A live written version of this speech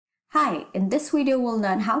Hi, in this video we'll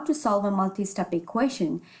learn how to solve a multi-step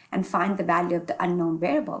equation and find the value of the unknown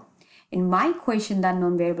variable. In my equation, the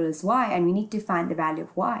unknown variable is y and we need to find the value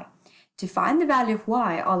of y. To find the value of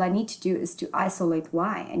y, all I need to do is to isolate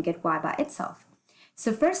y and get y by itself.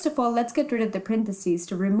 So first of all, let's get rid of the parentheses.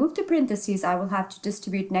 To remove the parentheses, I will have to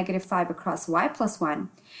distribute -5 across y plus 1,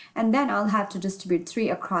 and then I'll have to distribute 3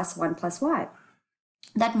 across 1 plus y.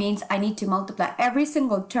 That means I need to multiply every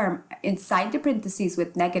single term inside the parentheses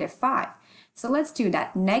with -5. So let's do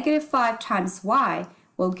that. -5 times y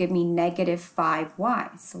will give me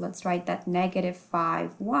 -5y. So let's write that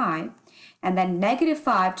 -5y. And then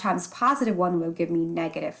 -5 times +1 will give me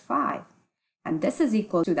 -5. And this is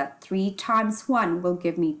equal to that 3 times 1 will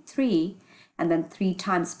give me 3. And then 3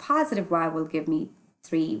 times +y will give me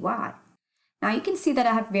 3y. Now you can see that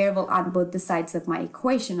I have variable on both the sides of my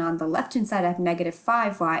equation. On the left hand side I have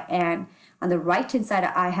 -5y and on the right hand side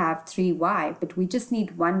I have 3y, but we just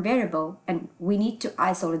need one variable and we need to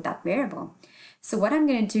isolate that variable. So what I'm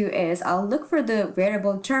going to do is I'll look for the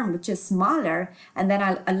variable term which is smaller and then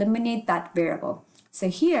I'll eliminate that variable. So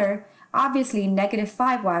here obviously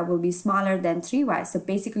 -5y will be smaller than 3y. So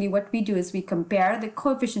basically what we do is we compare the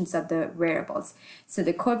coefficients of the variables. So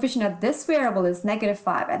the coefficient of this variable is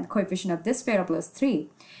 -5 and the coefficient of this variable is 3.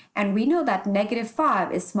 And we know that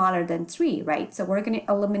 -5 is smaller than 3, right? So we're going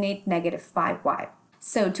to eliminate -5y.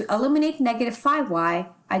 So to eliminate -5y,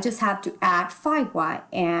 I just have to add 5y,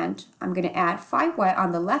 and I'm going to add 5y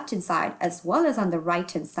on the left hand side as well as on the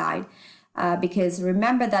right hand side. Because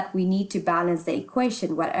remember that we need to balance the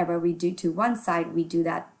equation. Whatever we do to one side, we do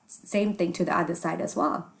that same thing to the other side as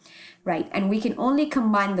well, right? And we can only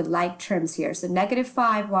combine the like terms here. So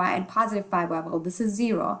 -5y and +5y, well, this is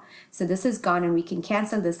 0. So this is gone and we can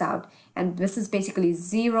cancel this out. And this is basically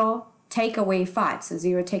 0 take away 5. So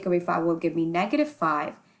 0 take away 5 will give me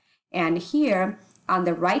 -5. And here on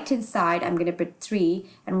the right hand side, I'm going to put 3.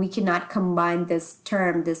 And we cannot combine this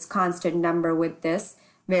term, this constant number with this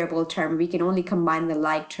variable term. We can only combine the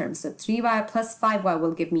like terms. So 3y plus 5y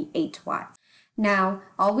will give me 8y. Now,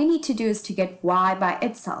 all we need to do is to get y by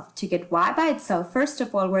itself. To get y by itself, first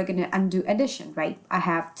of all, we're going to undo addition, right? I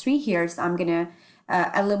have 3 here, so I'm going to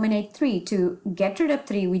eliminate 3. To get rid of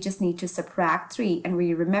 3, we just need to subtract 3. And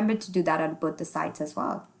we remember to do that on both the sides as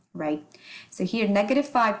well, right? So here,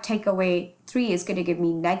 -5 take away 3 is going to give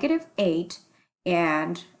me -8.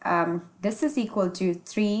 And this is equal to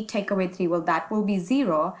 3 take away 3. Well, that will be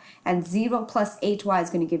 0. And 0 plus 8y is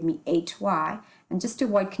going to give me 8y. And just to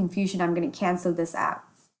avoid confusion, I'm going to cancel this out.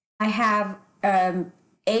 I have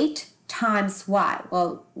 8 times y.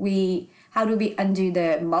 Well, how do we undo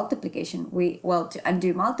the multiplication? To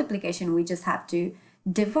undo multiplication, we just have to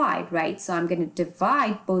divide, right? So I'm going to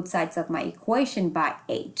divide both sides of my equation by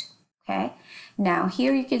 8. Okay, now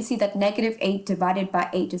here you can see that -8 divided by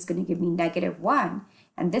 8 is going to give me -1.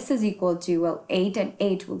 And this is equal to, well, 8 and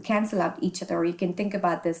 8 will cancel out each other. Or you can think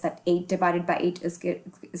about this, that 8 divided by 8 is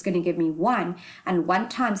going to give me 1. And 1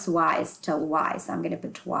 times y is still y. So I'm going to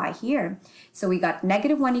put y here. So we got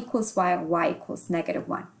 -1 equals y, y equals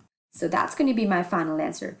 -1. So that's going to be my final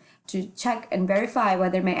answer. To check and verify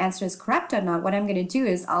whether my answer is correct or not, what I'm going to do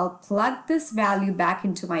is I'll plug this value back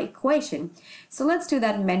into my equation. So let's do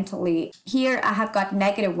that mentally. Here I have got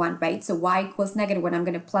 -1, right? So y equals -1. I'm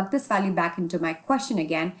going to plug this value back into my question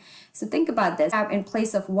again. So think about this. In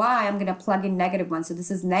place of y, I'm going to plug in -1. So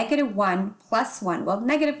this is -1 plus 1. Well,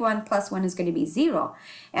 -1 plus 1 is going to be 0.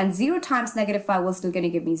 And 0 times -5 will still going to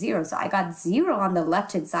give me 0. So I got 0 on the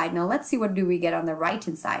left-hand side. Now let's see what do we get on the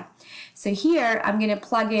right-hand side. So here I'm going to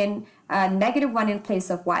plug in -1 in place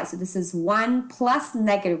of y. So this is 1 plus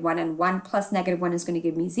 -1, and 1 plus -1 is going to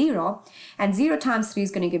give me 0. And 0 times 3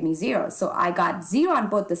 is going to give me 0. So I got 0 on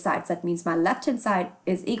both the sides. That means my left-hand side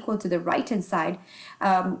is equal to the right-hand side,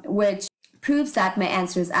 which proves that my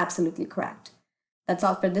answer is absolutely correct. That's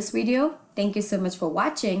all for this video. Thank you so much for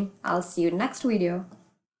watching. I'll see you in the next video.